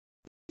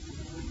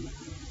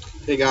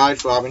Hey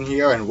guys, Robin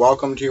here, and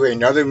welcome to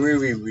another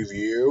movie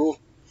review.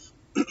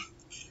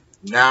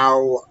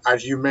 Now,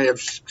 as you may have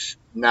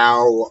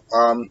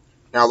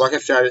like I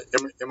said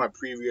in my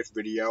previous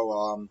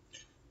video,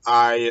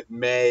 I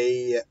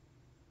may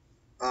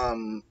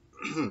um,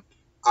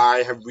 I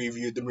have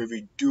reviewed the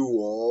movie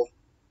Duel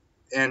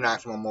and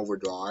Maximum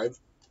Overdrive,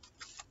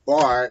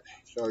 but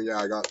so yeah,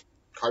 I got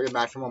copy of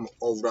Maximum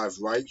Overdrive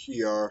right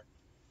here.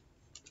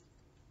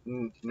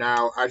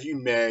 Now, as you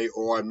may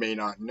or may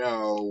not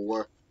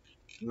know,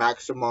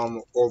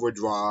 Maximum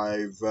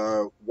Overdrive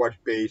was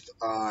based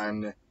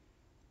on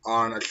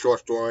a short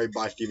story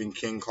by Stephen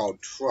King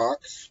called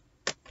Trucks.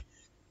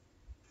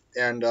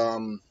 And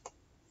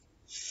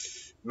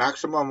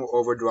Maximum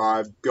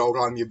Overdrive built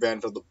on the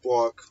events of the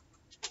book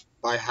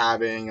by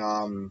having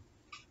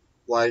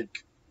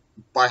like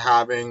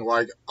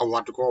like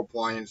electrical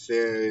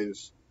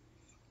appliances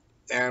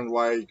and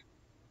like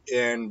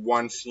in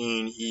one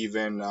scene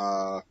even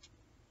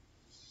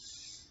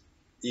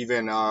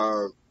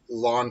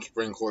lawn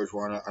sprinklers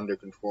were under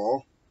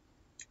control.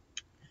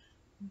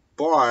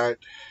 But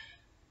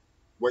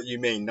what you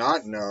may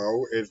not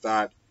know is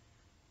that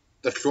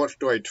the short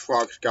story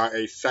Trucks got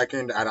a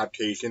second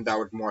adaptation that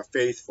was more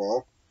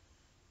faithful,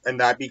 and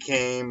that is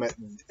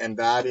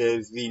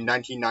the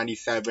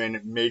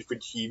 1997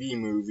 made-for-TV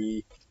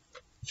movie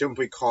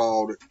simply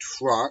called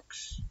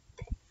Trucks.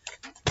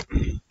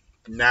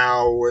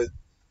 Now,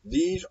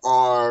 these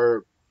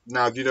are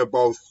these are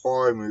both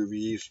horror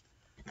movies,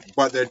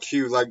 but they're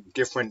two like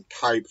different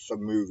types of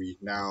movies.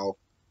 Now,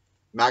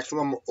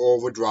 Maximum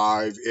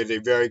Overdrive is a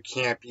very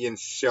campy and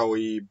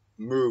silly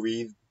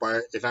movie,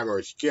 but it's not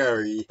very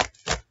scary.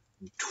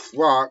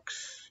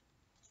 Trucks,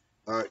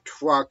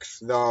 Trucks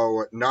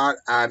though not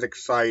as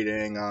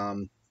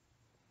exciting.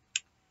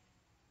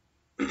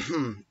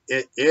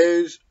 It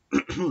is.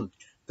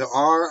 there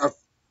are a,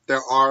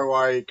 there are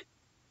like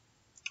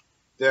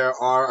there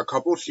are a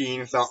couple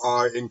scenes that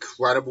are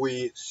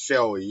incredibly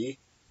silly,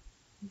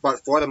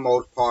 but for the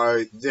most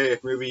part,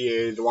 this movie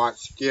is a lot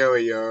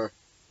scarier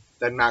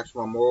than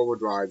Maximum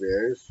Overdrive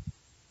is.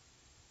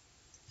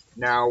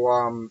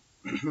 Now,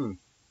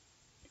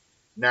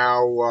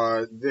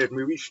 this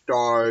movie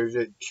stars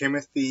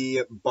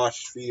Timothy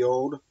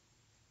Busfield,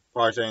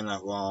 probably saying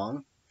that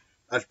wrong,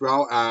 as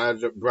well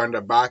as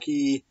Brenda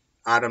Bakke,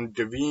 Adam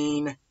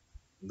Devine,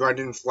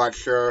 Brendan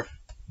Fletcher,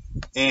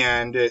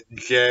 and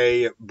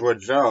Jay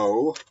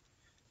Brazeau,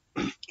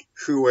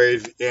 who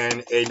is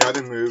in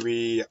another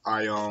movie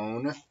I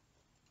own,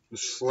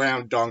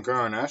 Slam Dunk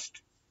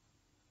Ernest.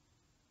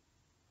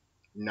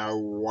 Know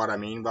what I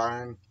mean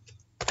by it?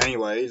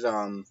 Anyways,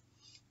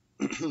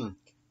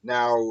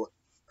 now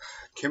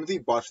Timothy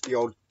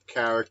Busfield's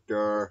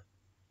character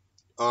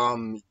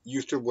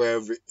used to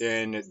live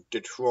in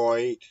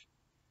Detroit,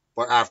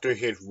 but after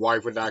his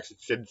wife was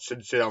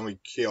accidentally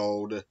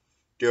killed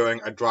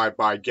during a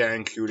drive-by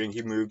gang shooting,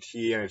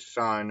 he and his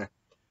son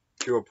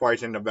to a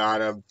place in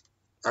Nevada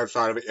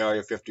outside of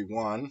Area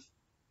 51.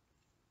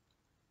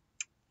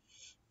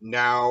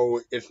 Now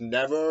it's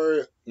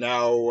never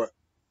now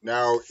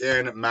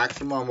in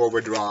Maximum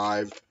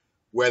Overdrive,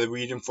 where the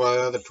reason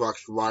for the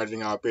trucks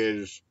rising up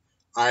is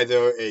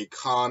either a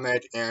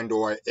comet and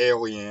or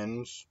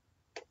aliens.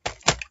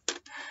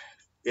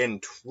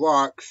 In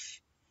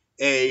Trucks,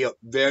 a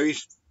very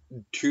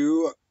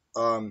two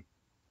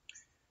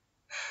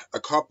a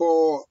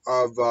couple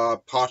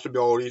of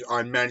possibilities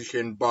are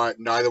mentioned, but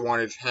neither one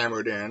is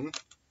hammered in.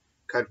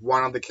 Because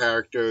one of the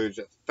characters,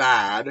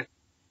 Thad,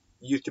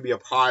 used to be a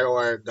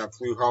pilot that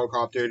flew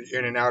helicopters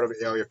in and out of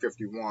Area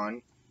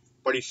 51,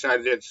 but he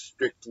said it's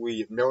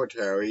strictly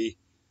military.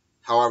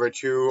 However,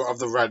 two of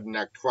the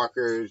redneck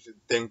truckers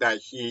think that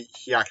he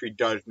actually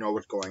does know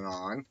what's going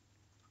on.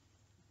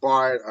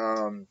 But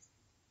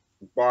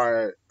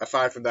but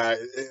aside from that,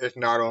 it's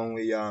not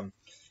only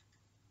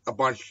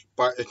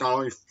it's not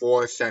only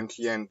four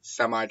sentient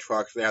semi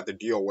trucks they have to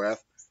deal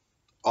with.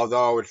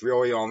 Although it's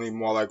really only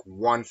more like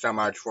one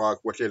semi truck,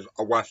 which is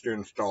a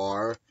Western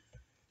Star,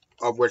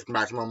 of which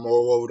Maximum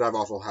Overdrive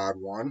also had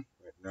one,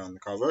 right there on the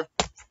cover.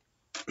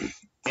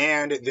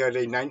 And there's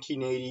a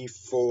 1980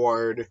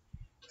 Ford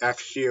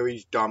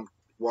F-Series kind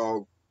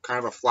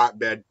of a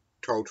flatbed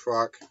tow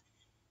truck.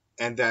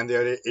 And then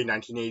there's a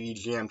 1980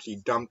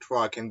 GMC dump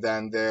truck, and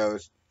then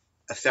there's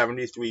a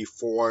 73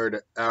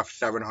 Ford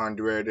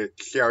F700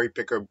 cherry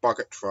picker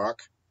bucket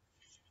truck.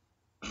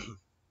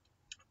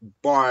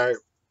 but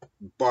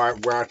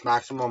whereas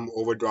Maximum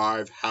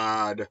Overdrive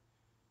had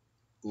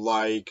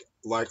like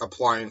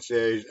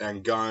appliances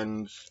and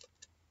guns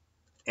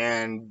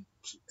and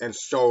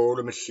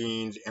soda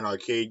machines and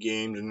arcade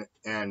games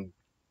and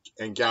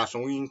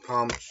gasoline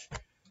pumps.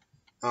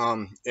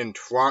 In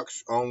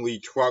Trucks, only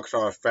trucks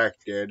are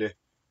affected,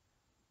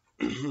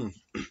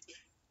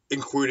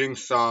 including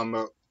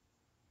some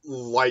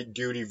light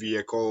duty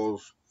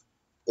vehicles,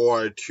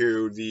 or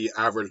to the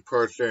average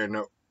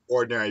person,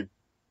 ordinary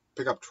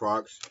pickup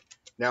trucks.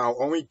 Now,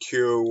 only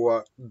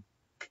two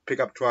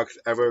pickup trucks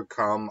ever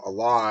come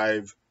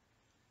alive,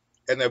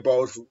 and they're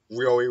both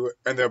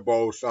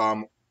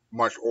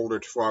much older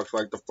trucks.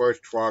 Like the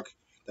first truck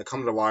that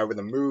comes alive in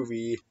the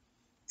movie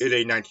is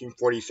a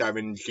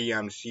 1947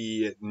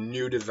 GMC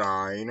new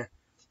design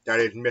that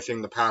is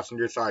missing the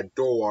passenger side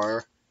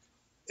door,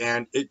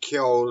 and it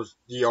kills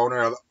the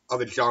owner of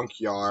the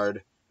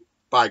junkyard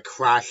by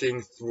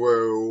crashing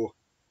through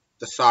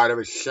the side of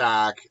his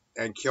shack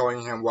and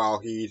killing him while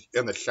he's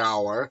in the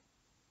shower.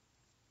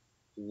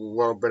 A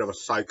little bit of a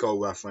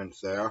Psycho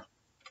reference there.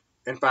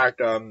 In fact,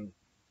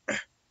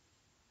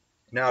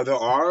 now there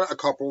are a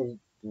couple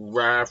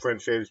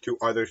references to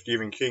other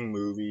Stephen King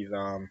movies.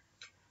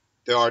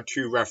 There are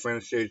two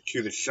references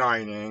to The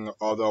Shining,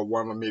 although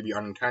one of them may be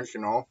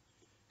unintentional.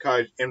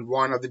 Because in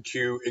one of the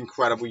two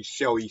incredibly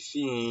silly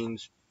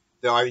scenes,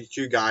 there are these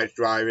two guys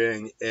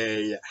driving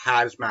a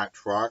hazmat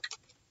truck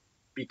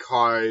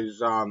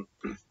because a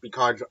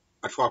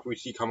truck we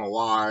see come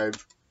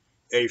alive,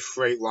 a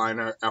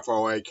Freightliner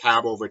FOA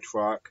cab over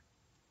truck.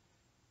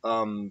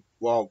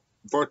 Well,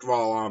 first of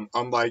all,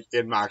 unlike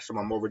in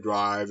Maximum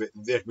Overdrive,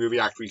 this movie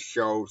actually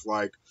shows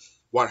like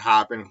what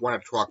happens when a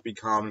truck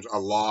becomes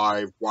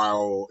alive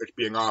while it's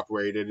being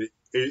operated.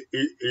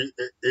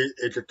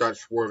 It just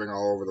starts swerving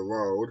all over the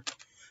road.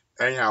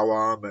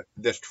 Anyhow,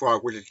 this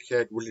truck, which is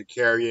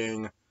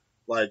carrying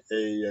like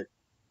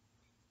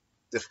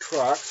this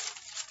truck,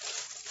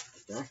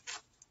 okay,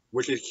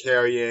 which is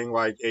carrying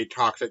like a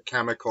toxic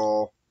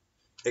chemical.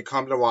 It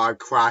comes alive,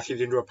 crashes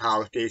into a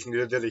power station.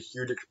 There's a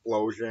huge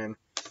explosion,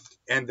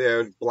 and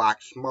there's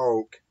black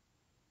smoke.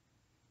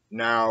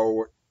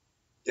 Now,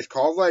 it's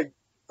called like,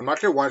 I'm not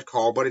sure what it's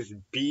called, but it's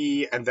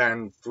B and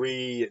then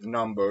 3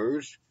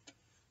 numbers.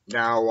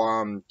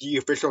 Now, the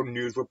official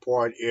news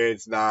report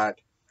is that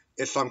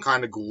it's some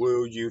kind of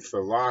glue used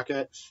for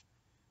rockets.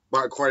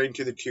 But according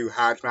to the two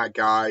hazmat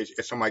guys,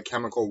 it's some like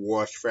chemical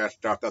warfare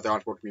stuff that they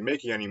aren't supposed to be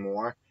making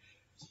anymore.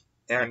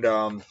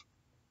 And,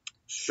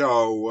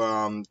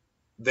 so,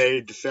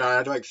 they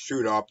decided to like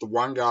suit up. The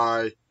one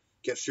guy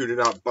gets suited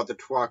up, but the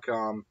truck,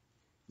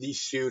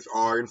 these suits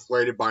are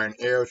inflated by an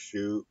air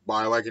suit,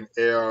 by like an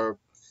air,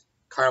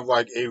 kind of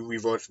like a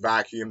reverse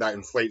vacuum that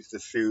inflates the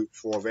suit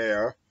full of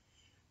air.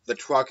 The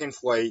truck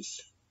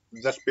inflates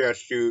the spare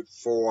suit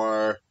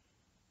for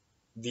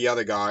the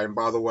other guy, and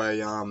by the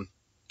way,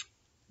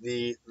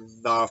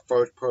 the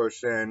first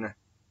person,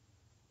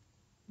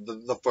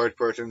 the first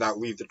person that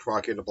leaves the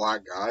truck is a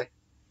black guy,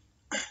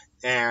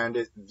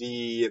 and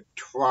the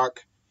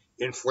truck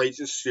inflates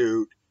the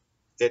suit.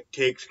 It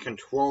takes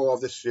control of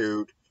the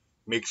suit,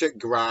 makes it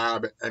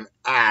grab an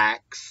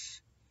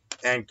axe,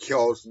 and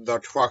kills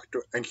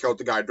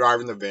the guy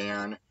driving the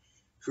van,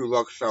 who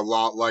looks a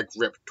lot like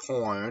Rip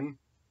Torn.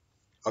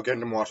 I'll get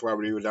into more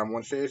celebrity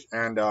resemblances.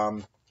 And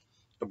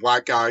the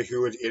black guy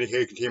who was in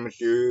his containment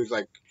suit is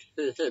like,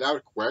 hey, that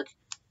was quick.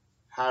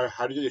 How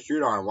did you get your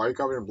suit on? Why are you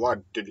covered in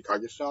blood? Did you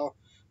cut yourself?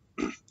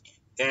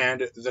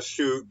 And the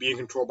suit, being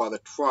controlled by the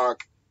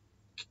truck,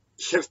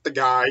 hits the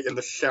guy in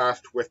the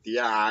chest with the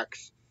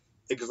axe,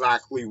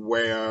 exactly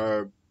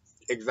where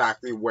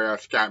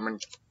Scatman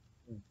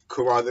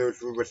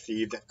Carruthers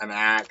received an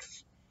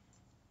axe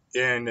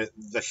in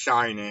The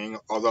Shining,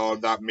 although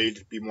that may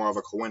just be more of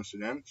a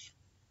coincidence.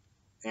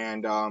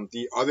 And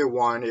the other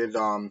one is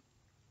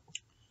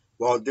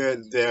well,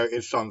 there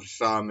is some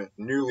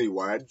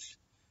newlyweds,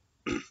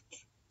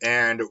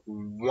 and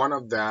one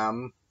of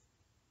them,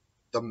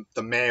 the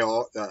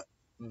male,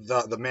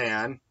 the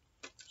man,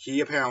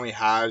 he apparently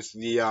has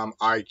the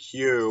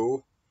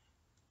IQ.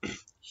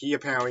 He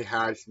apparently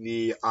has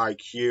the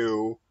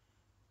IQ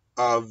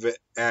of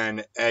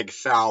an egg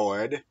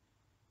salad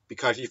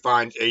because he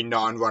finds a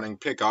non-running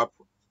pickup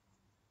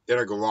in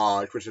a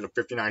garage, which is a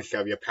 '59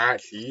 Chevy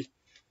Apache,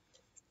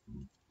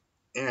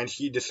 and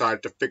he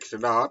decides to fix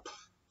it up.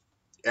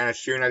 And as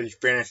soon as he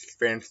finished,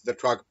 the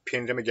truck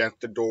pins him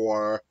against the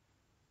door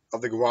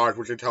of the garage,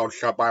 which is held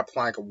shut by a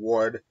plank of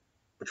wood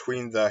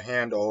between the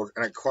handles,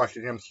 and it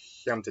crushes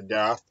him to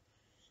death.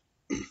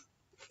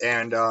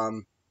 And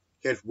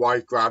his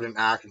wife grabs an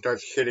axe and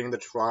starts hitting the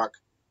truck,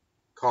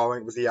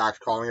 calling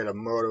it a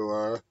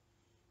murderer.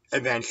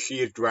 And then she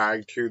is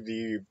dragged to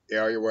the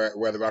area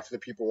where the rest of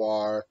the people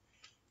are.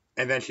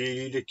 And then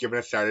she's just given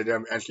a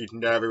sedative, and she's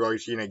never really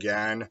seen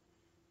again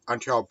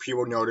until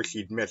people notice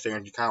she's missing,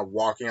 and she's kind of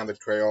walking on the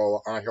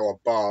trail on a hill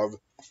above,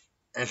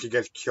 and she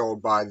gets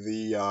killed by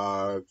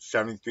the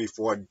 73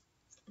 Ford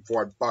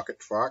bucket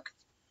truck.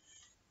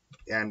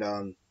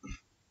 And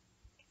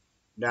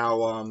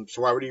now,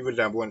 celebrity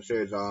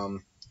resemblances.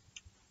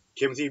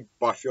 Timothy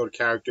Busfield's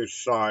character's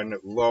son,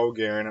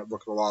 Logan,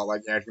 looks a lot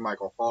like Anthony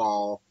Michael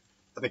Hall,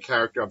 and the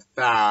character of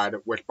Thad,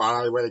 which,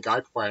 by the way, the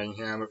guy playing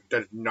him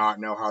does not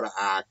know how to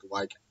act,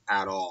 like,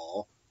 at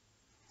all.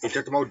 It's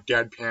just the most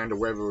deadpan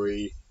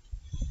delivery,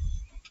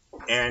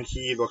 and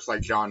he looks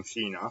like John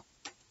Cena.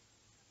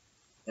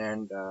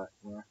 And,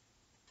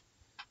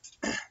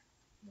 yeah.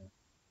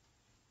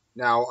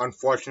 Now,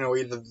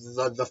 unfortunately,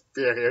 the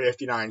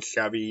 59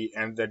 Chevy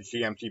and the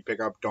GMC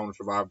pickup don't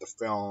survive the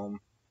film,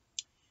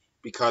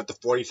 because the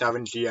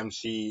 47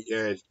 GMC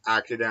is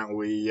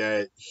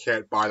accidentally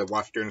hit by the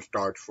Western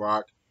Star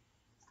truck,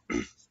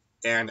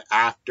 and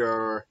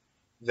after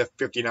the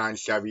 59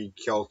 Chevy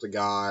kills the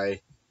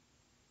guy.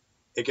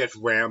 It gets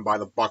rammed by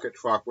the bucket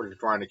truck, which is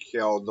trying to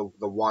kill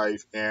the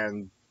wife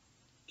and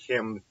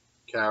Tim's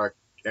character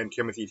and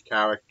Timothy's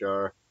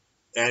character,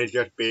 and it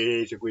just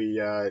basically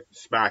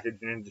smashes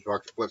into the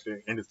truck, splits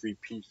it into three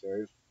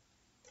pieces.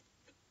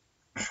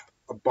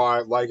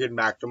 But like in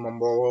Maximum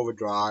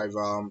Overdrive,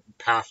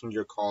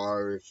 passenger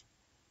cars,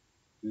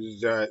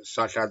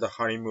 such as the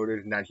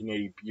Honeymooners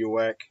 1980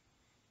 Buick,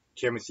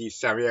 Timothy's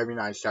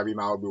 79 Chevy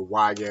Malibu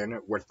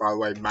wagon, which by the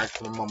way,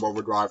 Maximum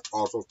Overdrive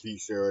also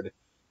featured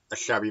a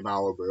Chevy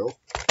Malibu,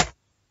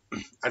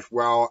 as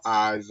well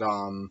as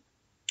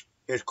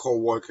his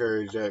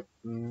co-worker's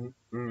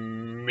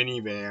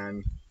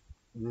minivan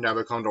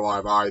never comes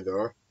alive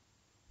either.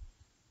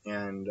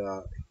 And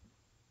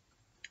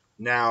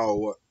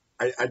now,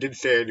 I did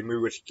say the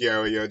movie was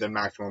scarier than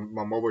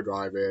Maximum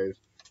Overdrive is,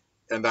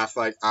 and that's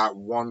like at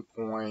one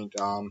point,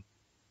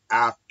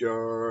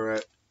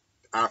 after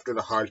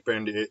the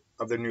husband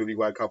of the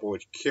newlywed couple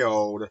was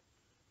killed,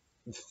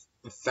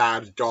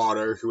 Thad's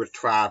daughter, who was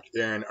trapped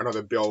in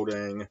another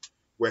building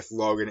with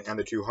Logan and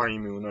the two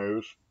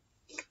honeymooners,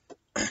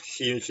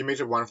 she makes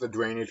a run for the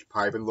drainage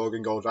pipe, and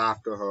Logan goes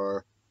after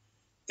her,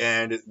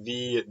 and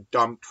the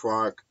dump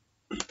truck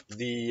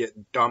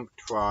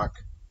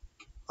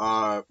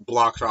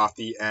blocks off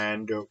the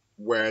end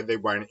where they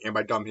went in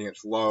by dumping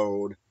its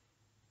load,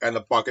 and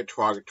the bucket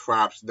truck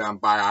traps them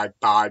by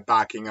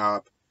backing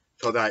up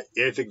so that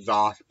its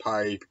exhaust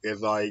pipe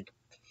is like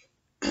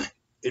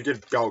it's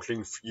just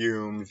belching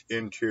fumes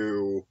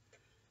into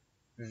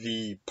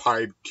the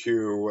pipe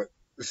to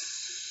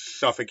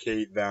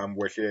suffocate them,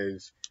 which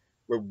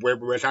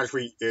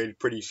actually is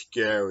pretty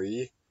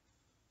scary.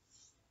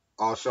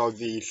 Also,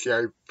 the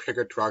cherry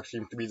picker truck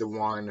seems to be the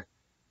one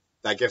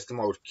that gets the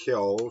most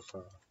kills,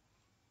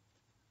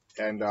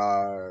 and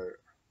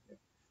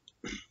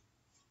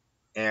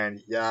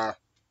yeah.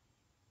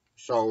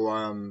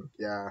 So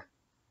yeah.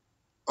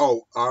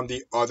 Oh,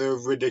 the other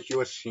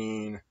ridiculous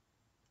scene.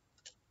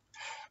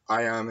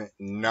 I am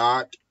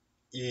not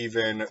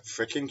even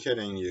freaking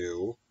kidding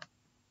you.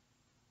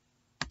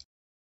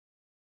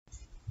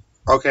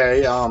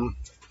 Okay,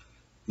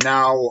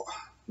 now,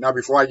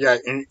 before I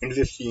get into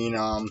the scene,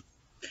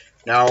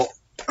 now,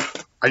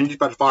 I need to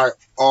specify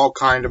all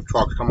kinds of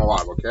trucks come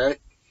alive, okay?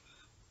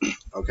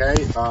 Okay,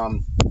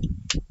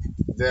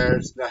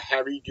 there's the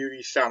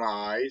heavy-duty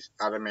semis,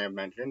 as I may have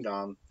mentioned,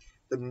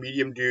 the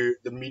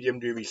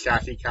medium-duty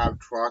chassis cab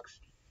trucks,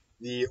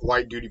 the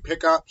light-duty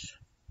pickups,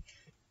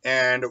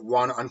 and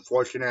one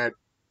unfortunate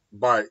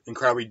but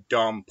incredibly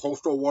dumb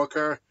postal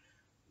worker,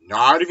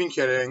 not even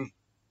kidding,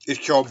 is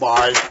killed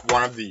by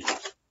one of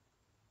these.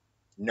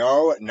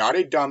 No, not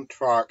a dump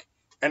truck,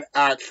 an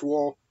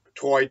actual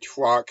toy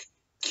truck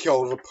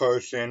kills a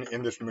person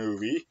in this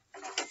movie.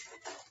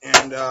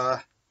 And,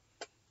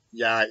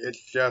 yeah,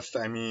 it's just,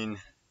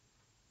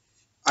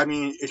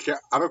 it's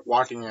just, I'm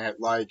watching it,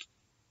 like,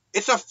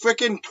 it's a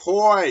freaking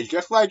toy,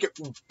 just like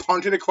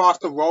punch it across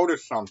the road or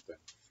something.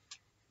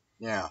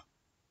 Yeah.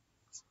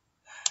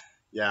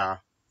 Yeah.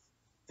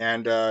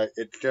 And,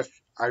 it's just,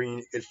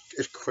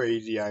 it's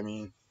crazy,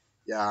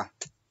 yeah.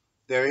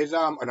 There is,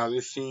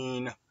 another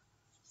scene,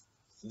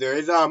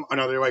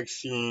 like,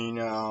 scene,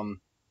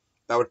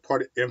 that was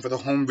put in for the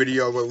home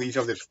video release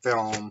of this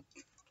film,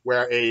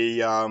 where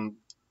an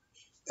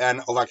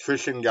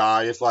electrician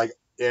guy is like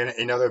in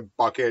another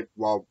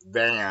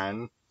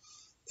van,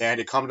 and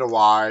it comes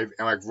alive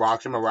and like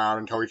rocks him around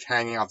until he's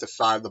hanging off the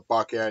side of the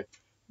bucket.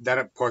 Then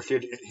it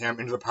pushes him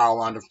into the power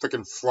line and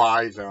freaking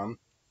fries him.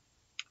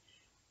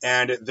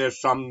 And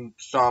there's some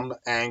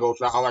angles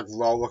that are like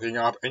low looking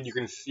up, and you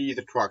can see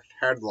the truck's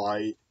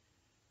headlight,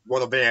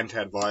 the van's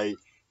headlight,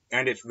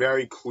 and it's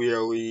very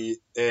clearly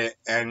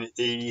an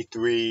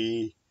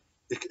 83.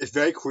 It's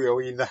very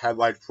clearly the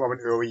headlight from an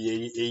early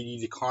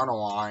 80s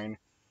Econoline.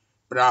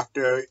 But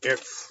after it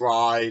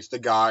fries the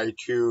guy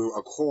to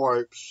a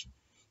corpse,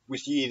 we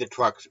see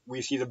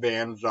the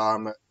van's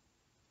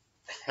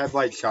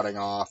headlight shutting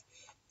off,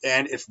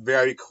 and it's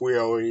very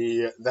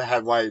clearly the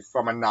headlight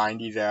from a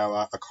 90s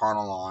era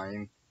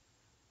Econoline.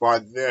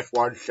 But this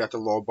one's just a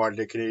low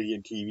budget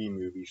Canadian TV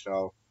movie,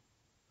 so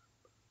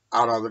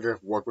I don't know, they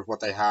just worked with what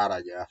they had,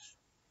 I guess.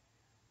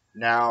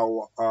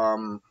 Now,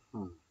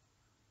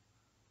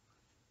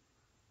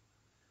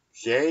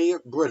 Jay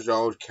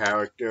Brazeau's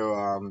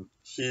character,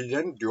 he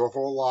didn't do a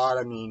whole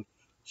lot.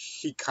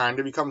 He kind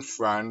of becomes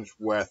friends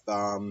with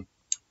the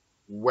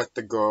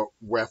girl,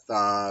 with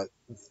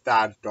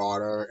Thad's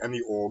daughter, and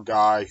the old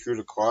guy who's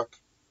a cook,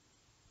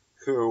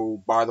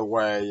 who, by the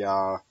way,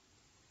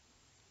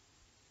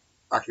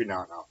 actually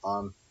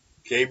no,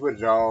 Jay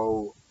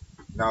Brazeau,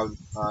 now,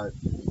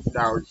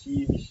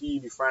 he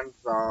befriends,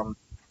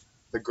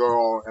 the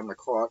girl and the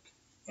cook,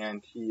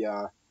 and he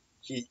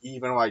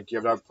even, like,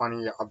 gives out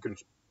plenty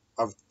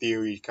of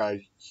theories,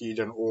 because he's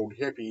an old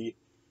hippie,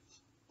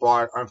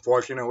 but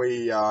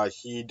unfortunately,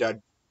 he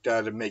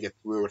doesn't make it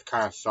through. It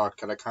kind of sucks,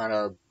 because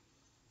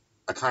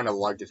I kind of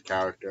like this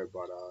character,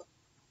 but,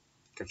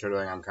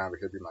 considering I'm kind of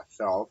a hippie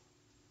myself.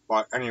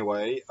 But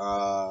anyway,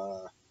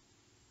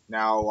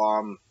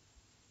 Now,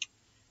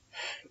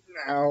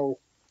 now,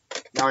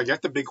 now, I guess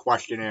the big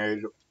question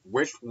is,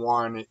 which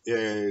one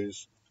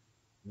is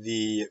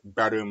the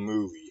better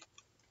movie?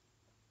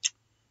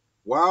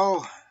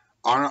 Well,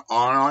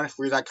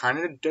 honestly, that kind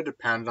of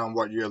depends on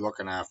what you're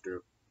looking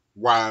after,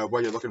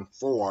 what you're looking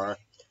for.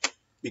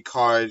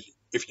 Because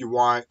if you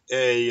want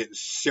a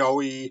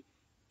silly,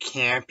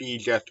 campy,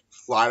 just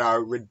flat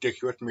out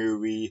ridiculous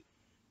movie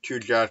to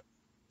just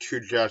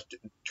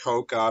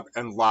choke up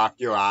and laugh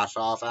your ass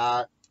off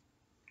at,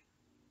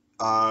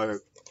 uh,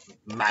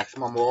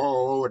 Maximum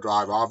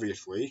Overdrive,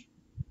 obviously.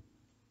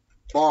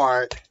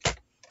 But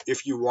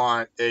if you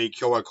want a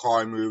killer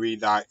car movie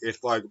that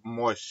is like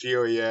more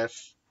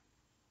serious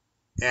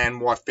and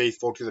more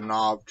faithful to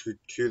the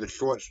to the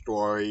short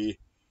story,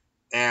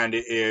 and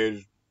it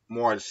is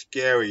more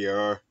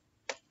scarier,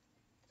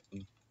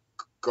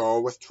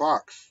 go with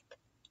Trucks.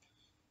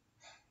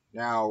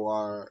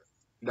 Now,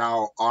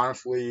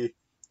 honestly,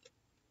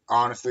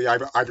 I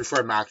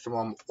prefer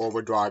Maximum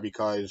Overdrive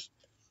because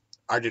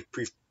I just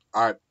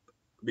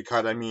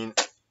because I mean,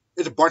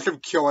 it's a bunch of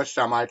killer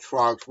semi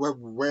trucks.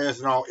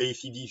 Where's no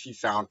AC/DC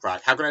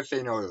soundtrack? How can I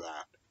say no to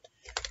that?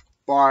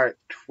 But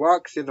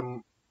Trucks is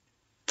a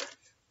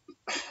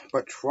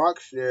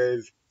Trucks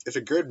is it's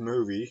a good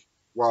movie.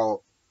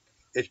 Well,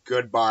 it's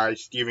good by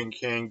Stephen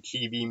King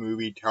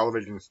TV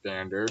television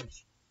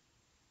standards,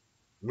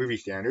 movie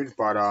standards.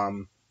 But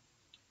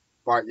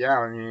yeah,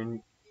 I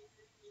mean,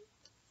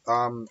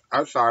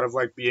 outside of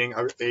like being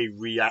a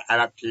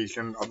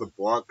re-adaptation of the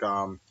book,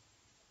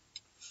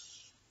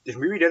 this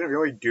movie didn't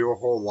really do a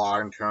whole lot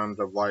in terms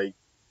of like,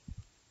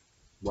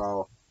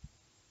 well,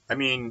 I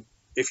mean,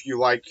 if you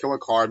like killer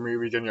card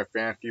movies and you're a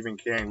fan of Stephen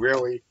King,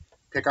 really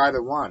pick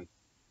either one.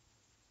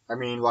 I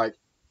mean, like,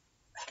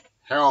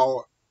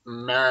 hell,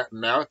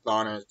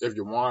 marathon it if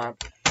you want.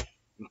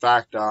 In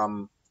fact,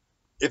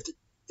 if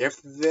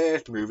if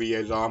this movie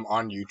is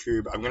on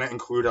YouTube, I'm gonna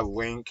include a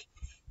link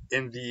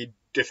in the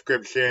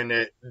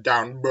description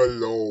down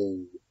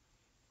below.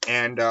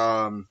 And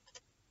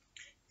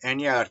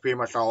yeah, that's pretty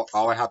much all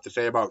I have to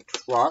say about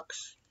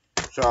Trucks.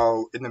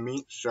 So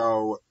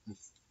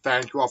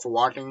thank you all for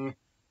watching,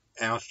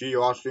 and I'll see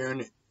you all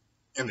soon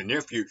in the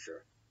near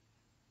future.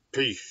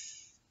 Peace.